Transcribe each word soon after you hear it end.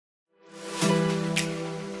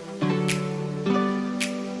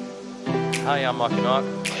Hi, I'm Marky Mark.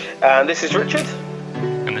 And this is Richard.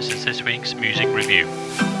 And this is this week's music review.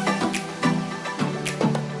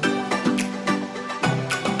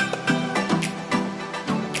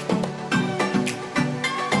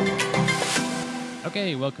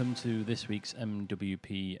 Okay, welcome to this week's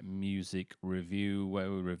MWP Music Review, where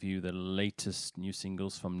we review the latest new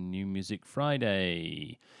singles from New Music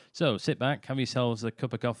Friday. So sit back, have yourselves a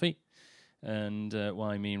cup of coffee, and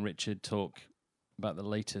while me and Richard talk about the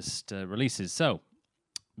latest releases. So,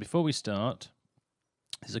 before we start,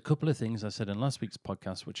 there's a couple of things I said in last week's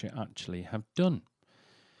podcast which I actually have done.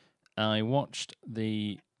 I watched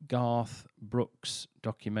the Garth Brooks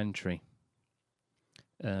documentary.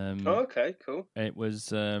 Okay, cool. It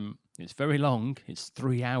was it's very long. It's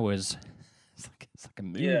 3 hours. It's like a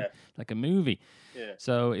movie. Yeah. Like a movie. Yeah.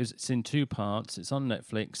 So it's in 2 parts. It's on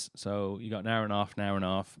Netflix. So you got an hour and a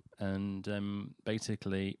half, and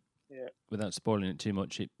basically, without spoiling it too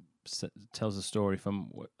much, it tells a story from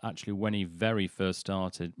actually when he very first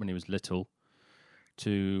started, when he was little,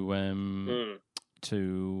 to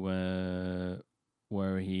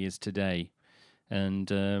where he is today. And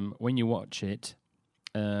when you watch it,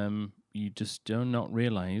 you just do not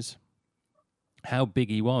realize how big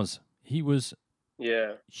he was. He was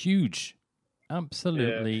huge,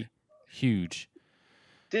 absolutely huge.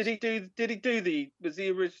 Did he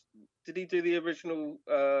do the original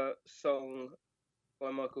song by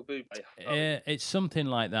Michael Bublé? It's something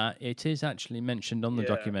like that. It is actually mentioned on the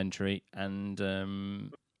documentary, and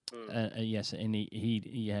yes, and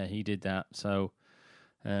he did that. So.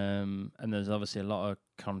 And there's obviously a lot of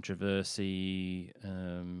controversy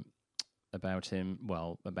about him,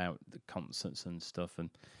 about the concerts and stuff, and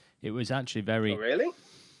it was actually very... Oh, really?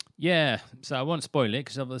 Yeah, so I won't spoil it,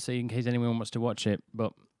 because obviously in case anyone wants to watch it,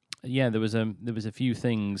 but yeah, there was a few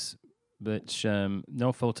things which,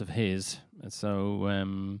 no fault of his,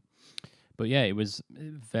 so, but yeah, it was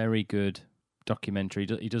a very good documentary.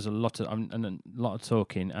 He does a lot of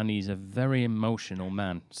talking, and he's a very emotional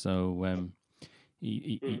man, so...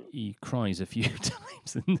 He cries a few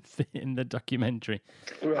times in the documentary.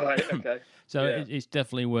 Right, okay. So it's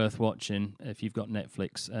definitely worth watching if you've got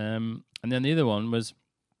Netflix. And then the other one was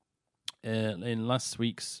in last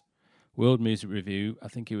week's World Music Review. I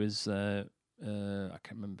think it was, I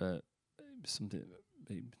can't remember, something.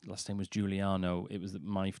 Last name was Giuliano. It was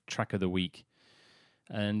my track of the week.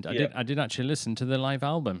 And I did actually listen to the live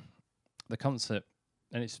album, the concert,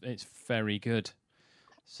 and it's very good.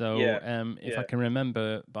 So if I can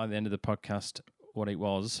remember by the end of the podcast what it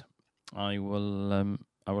was, I will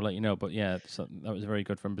let you know. But yeah, so that was very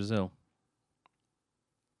good from Brazil.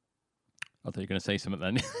 I thought you were going to say something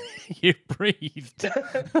then. You breathed.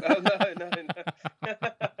 Oh, no.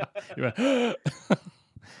 You went,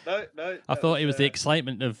 no. I thought it was the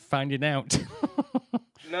excitement of finding out.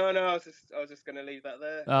 No, I was just going to leave that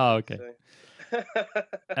there. Oh, okay. So.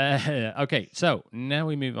 Okay, so now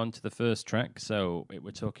we move on to the first track. So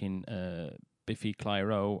we're talking Biffy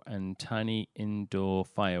Clyro and Tiny Indoor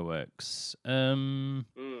Fireworks. Not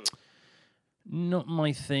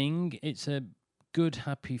my thing. It's a good,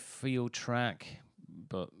 happy feel track,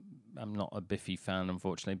 but I'm not a Biffy fan,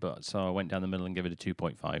 unfortunately. But so I went down the middle and gave it a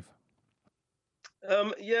 2.5.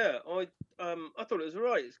 I thought it was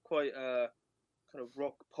right. It's quite kind of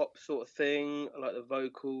rock pop sort of thing. I like the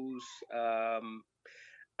vocals,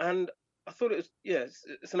 and I thought it was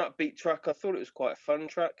it's an upbeat track. I thought it was quite a fun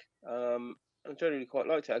track. I generally quite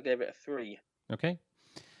liked it. I gave it a 3. Okay.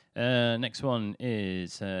 Next one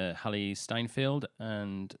is Hallie Steinfeld,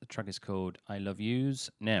 and the track is called I Love Yous.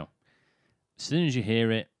 Now, as soon as you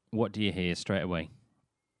hear it, what do you hear straight away?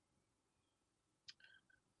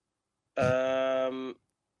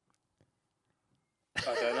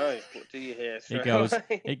 I don't know. What do you hear?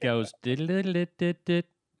 It goes diddle-diddle-diddle-diddle.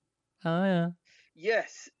 Oh yeah.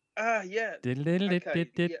 Yes. Yeah.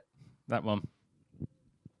 Diddle-diddle-diddle-diddle. Yeah. That one.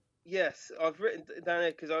 Yes, I've written down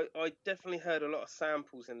here because I definitely heard a lot of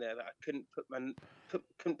samples in there that I couldn't put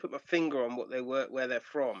my finger on what they were, where they're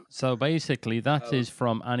from. So basically, that is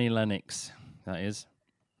from Annie Lennox. That is.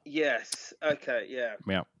 Yes. Okay. Yeah.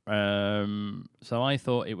 Yeah. So I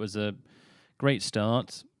thought it was a great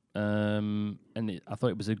start. I thought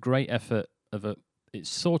it was a great effort of a. It's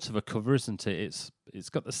sort of a cover, isn't it? It's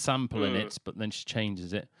got the sample in it, but then she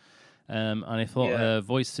changes it. And I thought her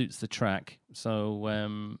voice suits the track. So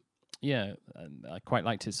I quite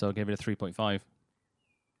liked it. So I gave it a 3.5.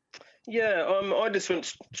 Yeah. I just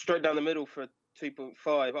went straight down the middle for a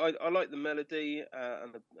 2.5. I like the melody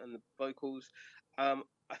and the vocals. I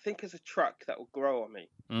think it's a track that will grow on me.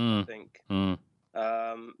 I think.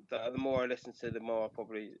 The more I listen to, the more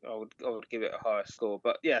I would give it a higher score.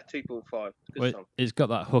 But yeah, 2.5. Good Well, song. it's got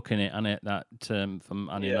that hook in it, and that from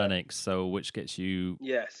Annie Yeah. Lennox, so which gets you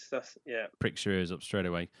Yes, that's pricks your ears up straight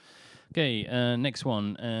away. Okay, next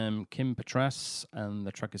one, Kim Petras, and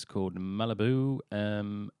the track is called Malibu.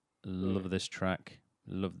 Love this track.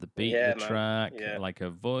 Love the beat Yeah, of the man. track. Yeah. I like her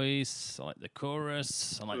voice. I like the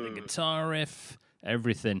chorus. I like the guitar riff.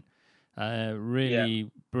 Everything.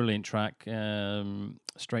 Really brilliant track.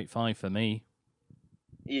 Straight 5 for me.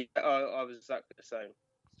 Yeah, I was exactly the same.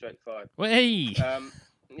 Straight 5. Well, hey! Yeah.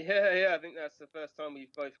 I think that's the first time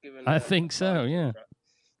we've both given. I think so. Yeah.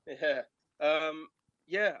 Yeah.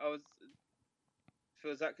 Yeah. I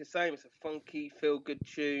feel exactly the same. It's a funky, feel-good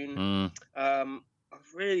tune. I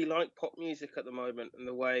really like pop music at the moment, and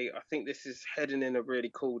the way I think this is heading in a really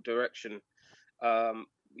cool direction.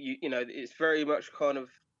 You know, it's very much kind of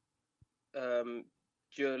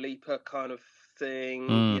Dua Lipa kind of thing.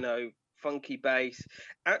 You know, funky bass.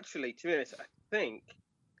 Actually, to be honest, I think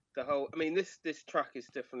the whole. I mean, this track is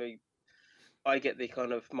definitely. I get the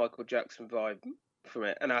kind of Michael Jackson vibe from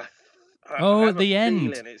it, and I at the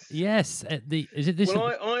end. Yes, at the is it this?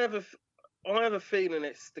 Well, I have a feeling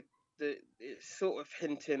it's it's sort of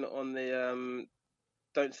hinting on the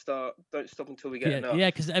don't stop until we get enough. Yeah,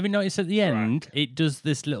 because every notice at the end it does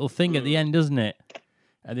this little thing at the end, doesn't it?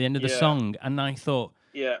 At the end of the song, and I thought,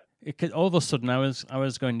 all of a sudden I was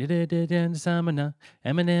going Samana,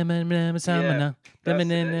 Eminem, Samana,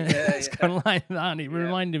 it's kind of like that, and it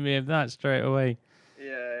reminded me of that straight away.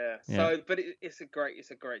 Yeah. So, but it's a great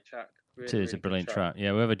track. It is a brilliant track. Yeah,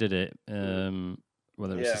 whoever did it,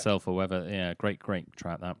 whether it's yourself or whoever, great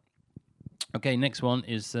track that. Okay, next one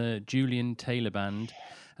is Julian Taylor Band,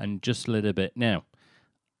 and Just a Little Bit. Now,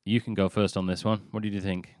 you can go first on this one. What did you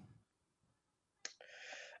think?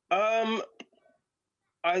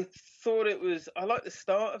 I thought it was. I like the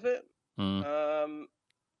start of it, and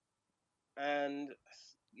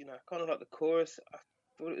you know, I kind of like the chorus. I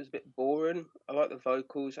thought it was a bit boring. I like the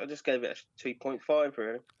vocals. I just gave it a 2.5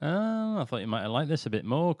 really. Oh, I thought you might have liked this a bit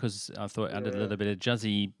more because I thought it added a little bit of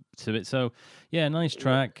jazzy to it. So, yeah, nice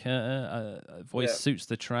track. Voice suits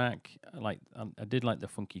the track. I did like the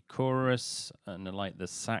funky chorus, and I like the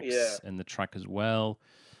sax in the track as well.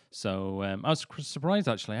 So I was surprised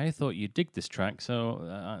actually. I thought you'd dig this track,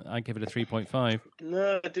 so I give it a 3.5.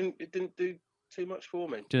 No, it didn't do too much for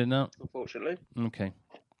me. Did it not? Unfortunately. Okay.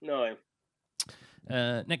 No.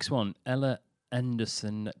 Next one, Ella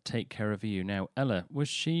Anderson, Take Care of You. Now, Ella, was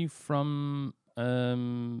she from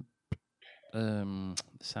the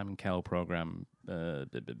Sam Cowell program?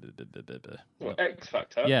 X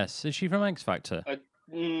Factor? Yes, is she from X Factor?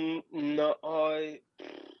 No,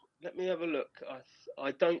 let me have a look.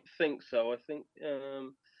 I don't think so. I think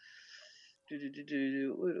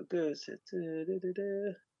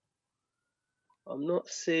I'm not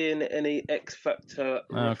seeing any X Factor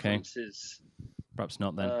references. Okay. Perhaps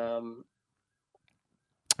not then.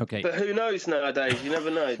 Okay. But who knows nowadays? You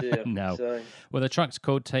never know, do you? No. So. Well, the track's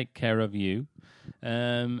called Take Care of You.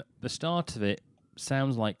 The start of it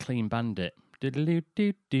sounds like Clean Bandit.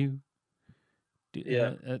 Do-do-do-do-do.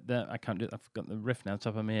 Yeah. I can't do it. I've got the riff now,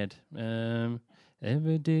 top of my head. It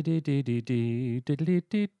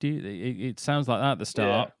sounds like that at the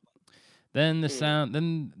start. Yeah. Then the sound,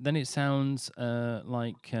 then it sounds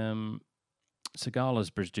like Segala's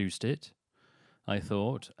produced it, I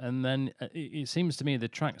thought, and then it seems to me the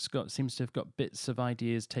track's seems to have got bits of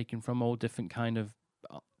ideas taken from all different kind of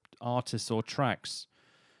artists or tracks.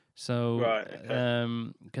 So,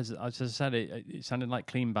 because as I said, it sounded like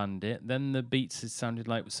Clean Bandit. Then the beats sounded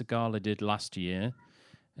like what Segala did last year,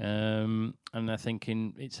 and I'm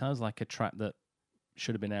thinking it sounds like a track that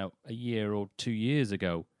should have been out a year or 2 years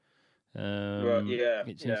ago.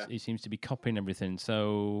 It seems to be copying everything.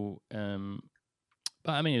 So,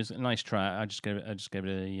 but I mean, it was a nice track. I gave it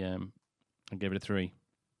a 3.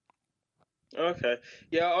 Okay.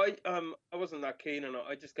 Yeah, I wasn't that keen on it.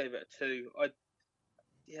 I just gave it a 2. I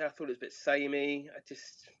thought it was a bit samey.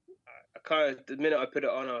 I kind of, the minute I put it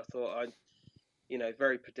on, I thought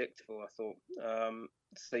very predictable. I thought,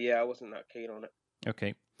 so yeah, I wasn't that keen on it.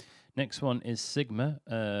 Okay. Next one is Sigma,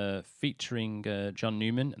 featuring John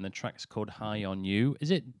Newman, and the track's called High on You.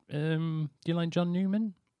 Is it, do you like John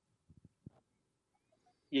Newman?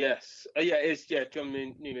 Yes. Yeah, it is. Yeah, John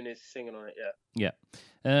Newman is singing on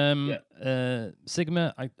it,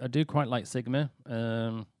 Sigma, I do quite like Sigma.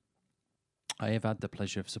 I have had the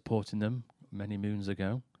pleasure of supporting them many moons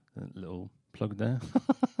ago. A little plug there.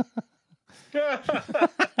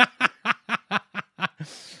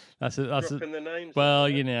 That's dropping the names. Well,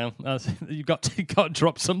 you know, you've got to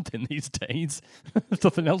drop something these days. There's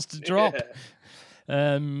nothing else to drop.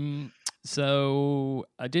 So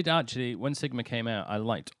I did actually, when Sigma came out, I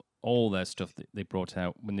liked all their stuff that they brought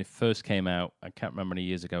out when they first came out. I can't remember how many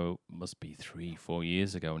years ago. Must be 3-4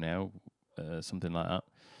 years ago now, something like that.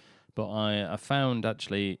 But I found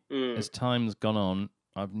actually as time's gone on,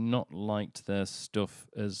 I've not liked their stuff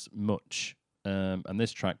as much. And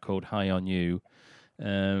this track called "High on You,"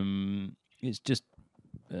 it's just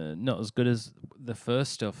not as good as the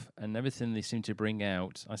first stuff, and everything they seem to bring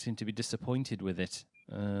out, I seem to be disappointed with it.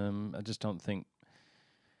 I just don't think.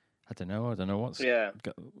 I don't know what's. Yeah.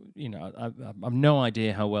 You know, I've no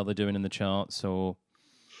idea how well they're doing in the charts or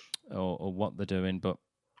what they're doing, but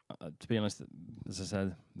to be honest, as I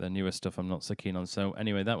said, the newer stuff I'm not so keen on. So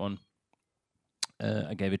anyway, that one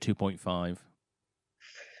I gave it 2.5.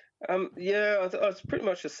 Yeah, I was pretty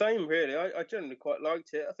much the same, really. I generally quite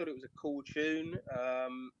liked it. I thought it was a cool tune,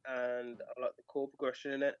 and I liked the chord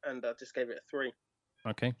progression in it, and I just gave it a 3.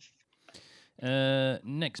 Okay.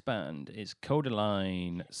 Next band is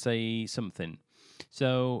Codaline, Say Something.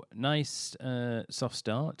 So, nice soft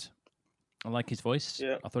start. I like his voice.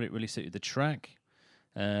 Yeah. I thought it really suited the track.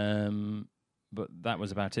 But that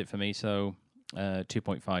was about it for me, so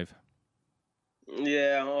 2.5.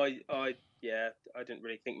 Yeah, I didn't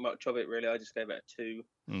really think much of it, really. I just gave it a 2.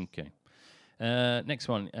 Okay. Next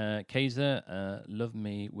one, Kaiser, Love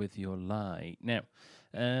Me With Your Lie. Now,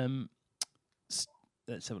 let's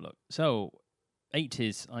have a look. So,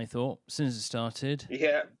 80s, I thought, since it started.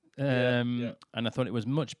 Yeah. And I thought it was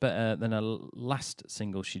much better than her last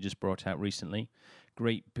single she just brought out recently.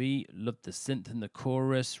 Great beat, loved the synth and the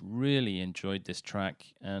chorus, really enjoyed this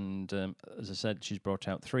track. And as I said, she's brought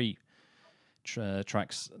out 3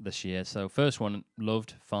 tracks this year. So first one,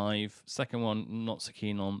 loved, 5. Second one, not so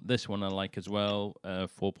keen on. This one I like as well,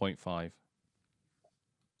 4.5.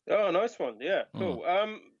 Oh, nice one. Yeah, cool.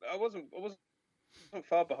 I wasn't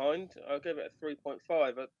far behind. I gave it a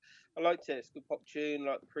 3.5. I liked it. It's a good pop tune,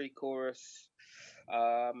 like the pre-chorus.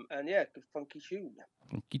 And yeah, good funky tune.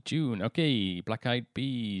 Funky tune. Okay, Black Eyed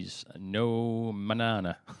Peas, No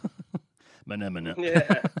Manana. Mana.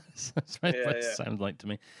 Yeah. That's what it sounds like to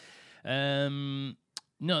me.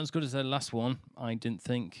 Not as good as their last one, I didn't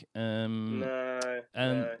think. No.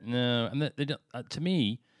 And they don't. To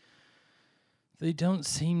me, they don't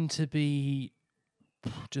seem to be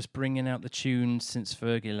just bringing out the tunes since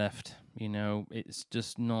Fergie left. You know, it's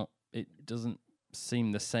just not. It doesn't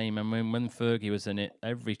seem the same. I mean, when Fergie was in it,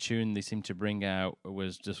 every tune they seemed to bring out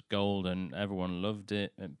was just gold, and everyone loved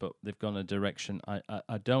it. But they've gone a direction.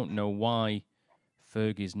 I don't know why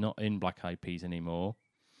Fergie's not in Black Eyed Peas anymore.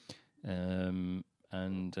 It's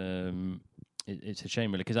a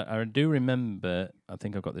shame, really, because I do remember, I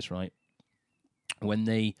think I've got this right, when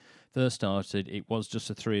they first started, it was just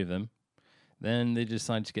the 3 of them. Then they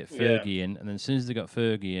decided to get Fergie in, and then as soon as they got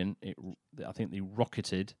Fergie in, I think they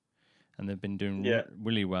rocketed, and they've been doing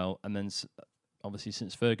really well. And then, obviously,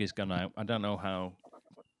 since Fergie's gone out, I don't know how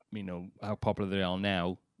popular they are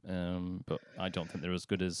now, but I don't think they're as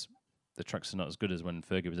good as, the tracks are not as good as when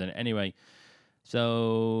Fergie was in it. Anyway,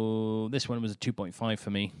 so this one was a 2.5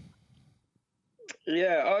 for me.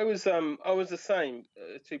 Yeah, I was the same,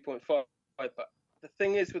 2.5. But the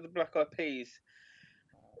thing is with the Black Eyed Peas,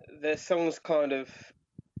 their songs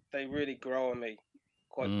they really grow on me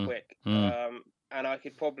quite quick. And I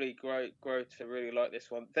could probably grow to really like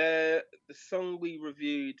this one. The song we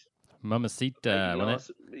reviewed, Mamacita,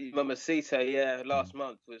 wasn't it? Mamacita, last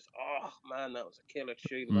month was, oh man, that was a killer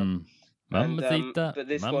tune. Mamacita, but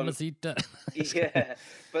this Mamacita. Yeah,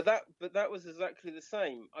 but that was exactly the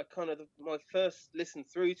same. I my first listen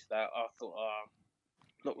through to that, I thought,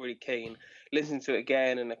 not really keen. Listened to it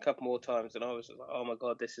again and a couple more times, and I was like, oh my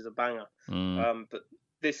god, this is a banger. But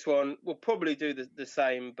this one will probably do the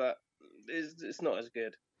same, but it's not as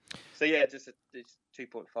good. So yeah, it's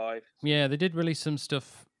 2.5. Yeah, they did release some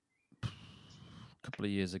stuff a couple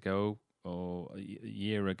of years ago or a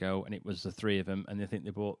year ago, and it was the 3 of them, and I think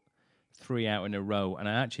they brought 3 out in a row, and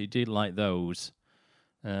I actually did like those.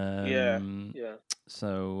 Yeah.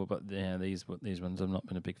 So, but yeah, these ones I've not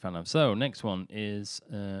been a big fan of. So, next one is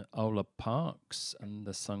Ola Parks, and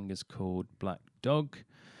the song is called Black Dog.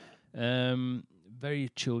 Very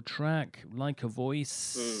chill track, like a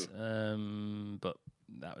voice, but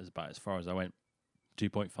that was about as far as I went.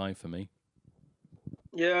 2.5 for me.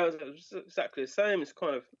 Yeah, it's exactly the same. It's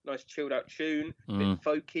kind of nice chilled out tune, a bit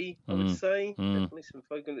folky, I would say. Definitely some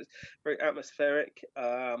folk, and it's very atmospheric.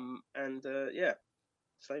 Yeah,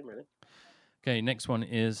 same really. Okay, next one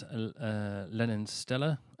is Lennon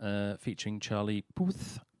Stella, featuring Charlie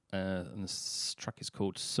Puth, and this track is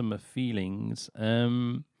called Summer Feelings.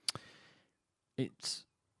 It's,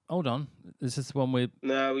 hold on, this is the one with...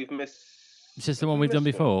 No, we've missed Is this the Have one we we've done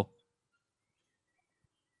missed one? before?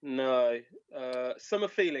 No. Summer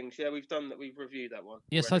Feelings. Yeah, we've done that. We've reviewed that one.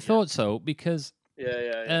 Yes, I already, thought so because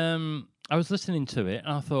Yeah. I was listening to it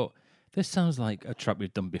and I thought this sounds like a track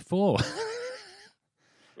we've done before.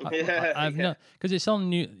 I've Yeah. not because it's on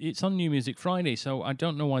New Music Friday, so I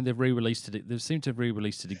don't know why they've re-released it. They seem to have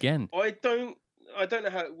re-released it again. I don't know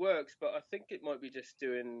how it works, but I think it might be just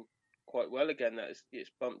doing quite well again. That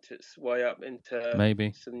it's bumped its way up into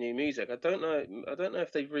Maybe. some new music. I don't know. I don't know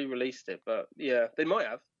if they've re-released it, but yeah, they might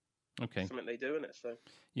have. Okay. Something they do in it. So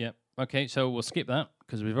Yeah. Okay. So we'll skip that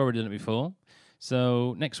because we've already done it before.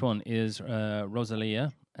 So next one is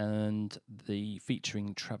Rosalia and the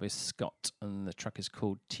featuring Travis Scott, and the track is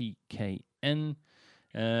called TKN.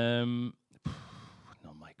 Not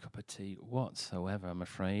my cup of tea whatsoever, I'm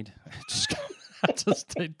afraid. I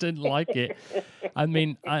just didn't like it. I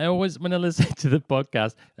mean, I always, when I listen to the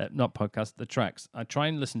podcast, the tracks, I try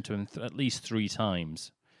and listen to them at least 3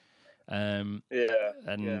 times. yeah,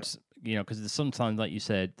 You know, because sometimes, like you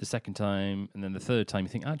said, the second time and then the third time, you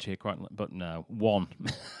think actually I quite, but no, one.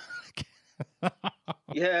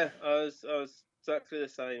 yeah. I was exactly the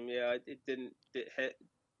same. Yeah, it didn't hit.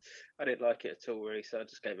 I didn't like it at all, really. So I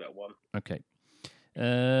just gave it a 1. Okay.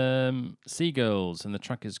 Seagulls, and the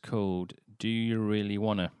track is called "Do You Really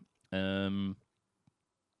Wanna."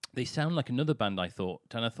 They sound like another band, I thought,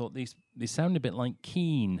 and I thought they sound a bit like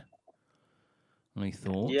Keane. I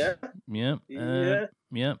thought, Yeah.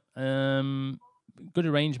 good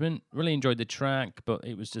arrangement. Really enjoyed the track, but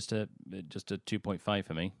it was just a 2.5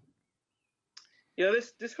 for me. Yeah,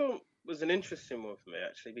 this one was an interesting one for me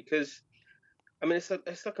actually, because I mean it's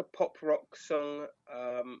like a pop rock song,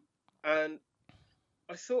 and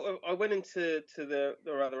I went into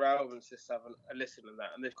their other albums just having a listen to that,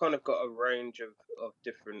 and they've kind of got a range of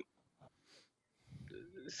different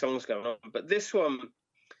songs going on, but this one,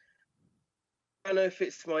 I don't know if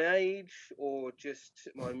it's my age or just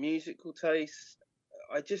my musical taste,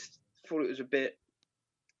 I just thought it was a bit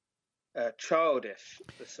childish.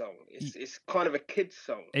 The song, it's kind of a kid's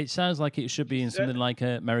song. It sounds like it should be in something like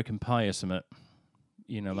American Pie or something.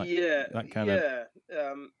 You know, that kind of.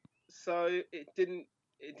 So it didn't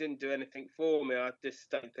do anything for me. I just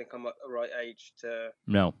don't think I'm at the right age to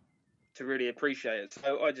really appreciate it.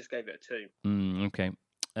 So I just gave it a 2. Okay.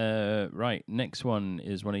 Right. Next one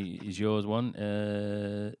is yours one.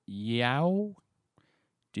 Yow.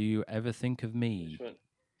 Do you ever think of me? What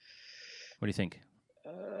do you think?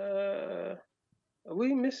 Are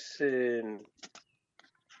we missing?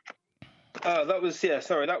 Oh, that was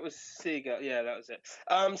Sorry, that was Seagull. Yeah, that was it.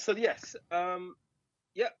 So yes.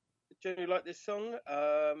 Yeah. Generally like this song.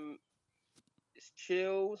 It's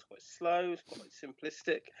chill. It's quite slow. It's quite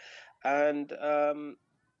simplistic, and I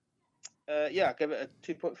gave it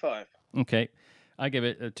a 2.5. Okay. I give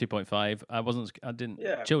it a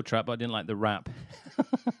 2.5. Chill trap, but I didn't like the rap.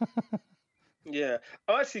 Yeah.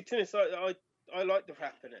 Oh, actually, to be honest, I like the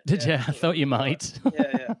rap in it. Did you? I thought you might.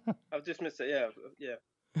 Yeah. I've just missed it. Yeah.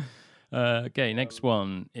 Okay, next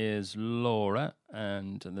one is Laura,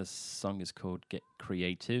 and the song is called "Get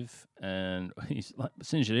Creative." And he's like, as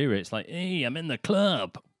soon as you hear it, it's like, "Hey, I'm in the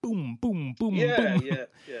club!" Boom, boom, boom, boom. Yeah.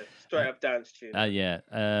 Straight up dance tune.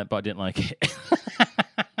 But I didn't like it.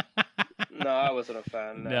 No, I wasn't a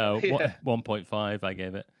fan. No, 1.5 I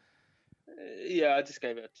gave it. Yeah, I just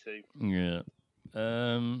gave it a 2. Yeah.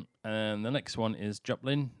 And the next one is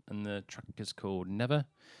Joplin, and the track is called "Never."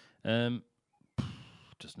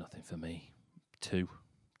 Just nothing for me. 2.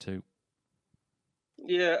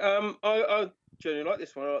 Yeah. I generally like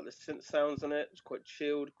this one. I like the synth sounds on it. It's quite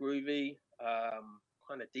chilled, groovy.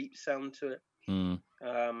 Kind of deep sound to it.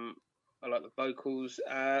 I like the vocals.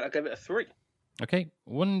 I gave it a 3. Okay,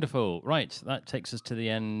 wonderful. Right, that takes us to the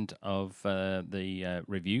end of the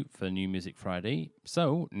review for New Music Friday.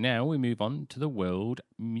 So now we move on to the World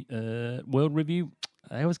Review.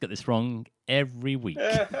 I always get this wrong every week.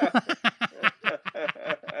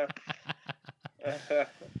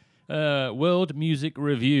 World Music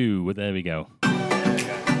Review. There we go.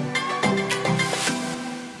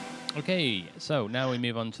 Okay, so now we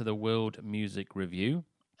move on to the World Music Review.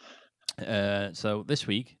 So this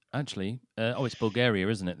week, actually, it's Bulgaria,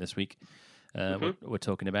 isn't it, this week? We're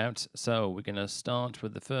talking about. So we're going to start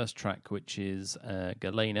with the first track, which is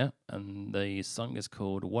Galena, and the song is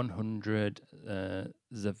called 100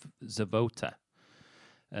 Zavota.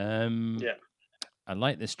 I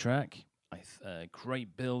like this track.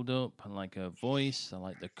 Great build-up. I like her voice. I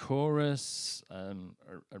like the chorus. I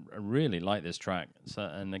really like this track. So,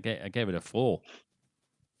 and I gave it a 4.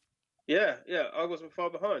 Yeah, I wasn't far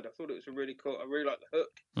behind. I thought it was a really cool. I really liked the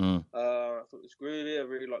hook. Mm. I thought it was groovy. I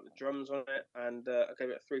really liked the drums on it, and I gave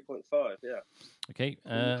it a 3.5. Yeah, Okay.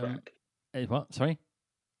 cool track. What? Sorry.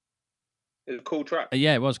 It was a cool track.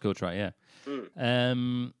 Yeah, it was a cool track. Yeah.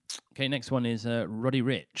 Mm. Okay, next one is Roddy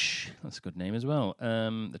Rich. That's a good name as well.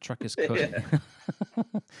 The track is called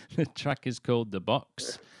the track is called The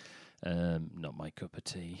Box. Not my cup of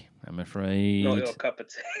tea, I'm afraid. Not your cup of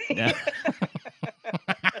tea. Yeah.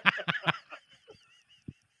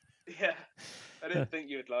 Yeah, I didn't think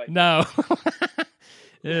you would like. No.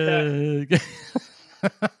 You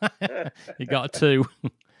got a 2.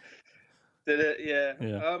 Did it? Yeah.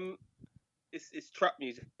 Yeah. It's trap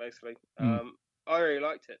music basically. Mm. I really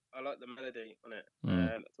liked it. I liked the melody on it. Mm.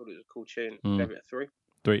 I thought it was a cool tune. Mm. Gave it a 3.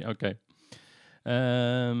 3. Okay.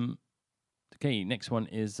 Okay. Next one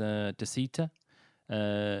is Decita,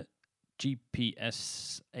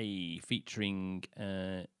 GPSA featuring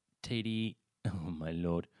Teddy. Oh my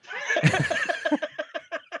lord.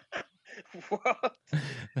 What?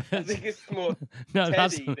 I think it's more No,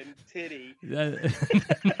 Teddy than Tiddy. No.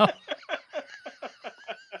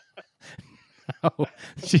 No,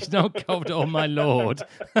 she's not called Oh My Lord.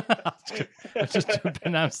 Just to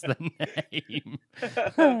pronounce the name.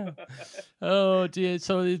 Oh dear.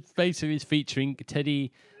 So it's basically it's featuring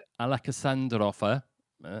Teddy Alakasandrova.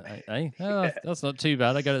 That's not too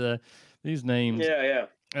bad. I got it there. These names. Yeah.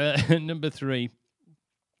 Number 3.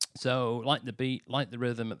 So, like the beat, like the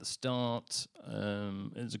rhythm at the start.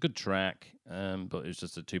 It's a good track, but it's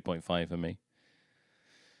just a 2.5 for me.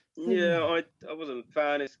 Yeah, I wasn't a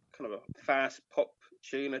fan. It's kind of a fast pop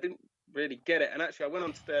tune. I didn't really get it. And actually, I went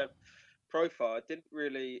onto their profile. I didn't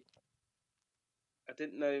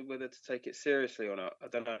know whether to take it seriously or not. I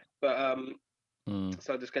don't know. But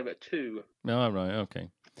so I just gave it a 2. Oh, right, okay.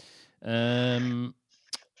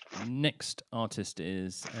 Next artist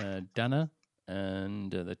is Dana,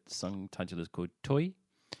 and the song title is called Toy.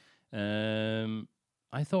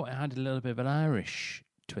 I thought it had a little bit of an Irish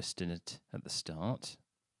twist in it at the start.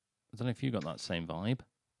 I don't know if you got that same vibe.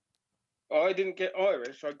 I didn't get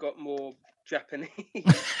Irish. I got more Japanese.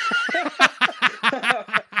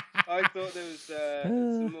 I thought there was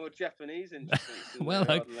some more Japanese influences.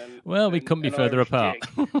 We couldn't be further apart.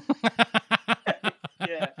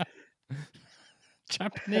 Yeah.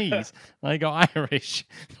 Japanese. I got Irish.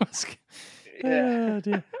 Yeah. Oh,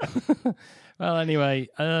 dear. Well, anyway,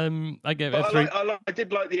 I gave it a 3. I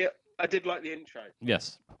did like the intro.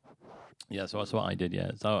 Yes. Yeah, so that's what I did.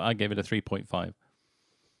 Yeah, so I gave it a 3.5.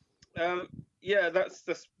 Yeah, that's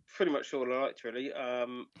pretty much all I liked really. I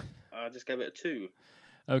just gave it a 2.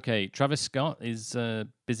 Okay, Travis Scott is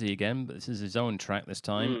busy again, but this is his own track this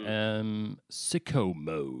time. Sicko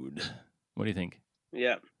Mode. What do you think?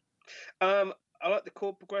 Yeah. I like the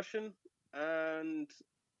chord progression, and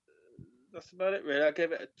that's about it really. I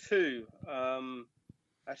gave it a 2. I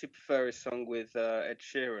actually prefer his song with Ed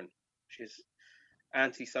Sheeran, which is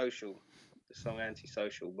Antisocial. The song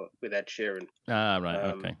Antisocial, but with Ed Sheeran. Ah, right,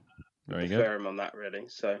 okay. Very good. Prefer him on that really.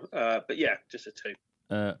 So, but yeah, just a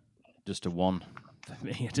 2. Just a 1 for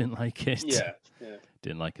me. I didn't like it. Yeah.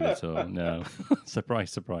 Didn't like it at all. No.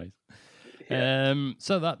 Surprise. Yeah.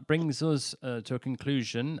 So that brings us to a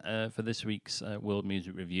conclusion for this week's World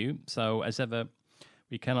Music Review. So as ever,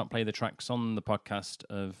 we cannot play the tracks on the podcast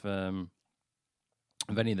of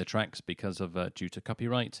any of the tracks because of due to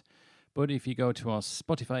copyright. But if you go to our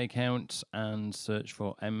Spotify account and search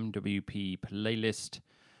for MWP playlist,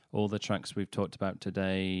 all the tracks we've talked about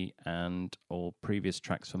today and all previous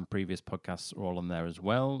tracks from previous podcasts are all on there as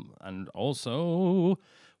well. And also,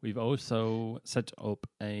 we've also set up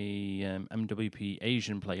a MWP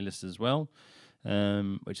Asian playlist as well,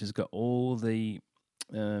 which has got all the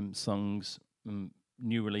songs,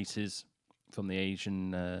 new releases from the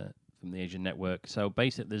Asian network. So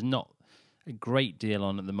basically, there's not a great deal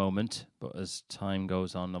on at the moment, but as time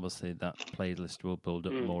goes on, obviously that playlist will build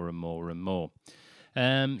up more and more and more.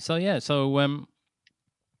 Thank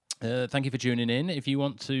you for tuning in. If you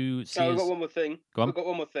want to see we've got one more thing. We've got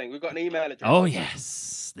one more thing. We've got an email address. Oh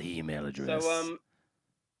yes, the email address. So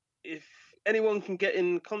if anyone can get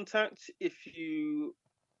in contact, if you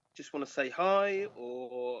just want to say hi,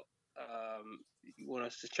 or you want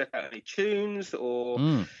us to check out any tunes, or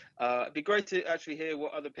it'd be great to actually hear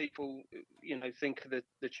what other people think of the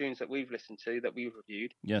tunes that we've listened to, that we've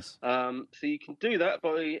reviewed. Yes. So you can do that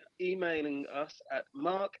by emailing us at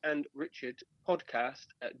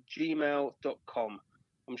markandrichardpodcast@gmail.com.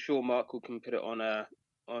 I'm sure Mark can put it on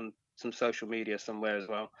some social media somewhere as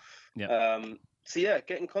well. Yeah. So yeah,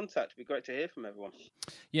 get in contact. It'd be great to hear from everyone.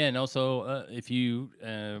 Yeah, and also if you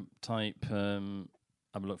type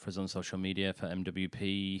have a look for us on social media for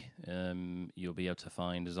MWP. You'll be able to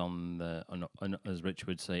find us on as Rich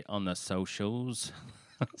would say, on the socials.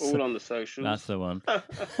 All on the socials. That's the one.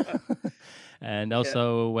 And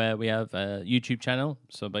also we have a YouTube channel.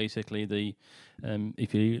 So basically,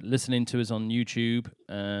 if you're listening to us on YouTube,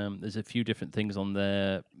 there's a few different things on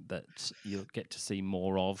there that you'll get to see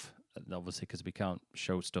more of. Obviously, because we can't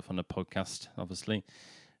show stuff on a podcast, obviously.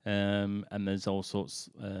 And there's all sorts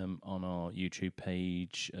on our YouTube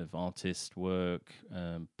page of artist work,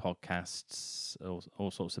 podcasts,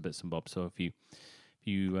 all sorts of bits and bobs. So if you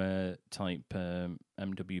type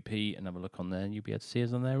MWP and have a look on there, you'll be able to see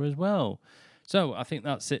us on there as well. So I think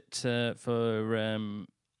that's it for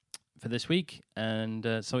this week. And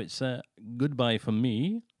so it's goodbye from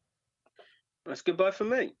me. That's goodbye from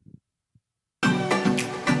me.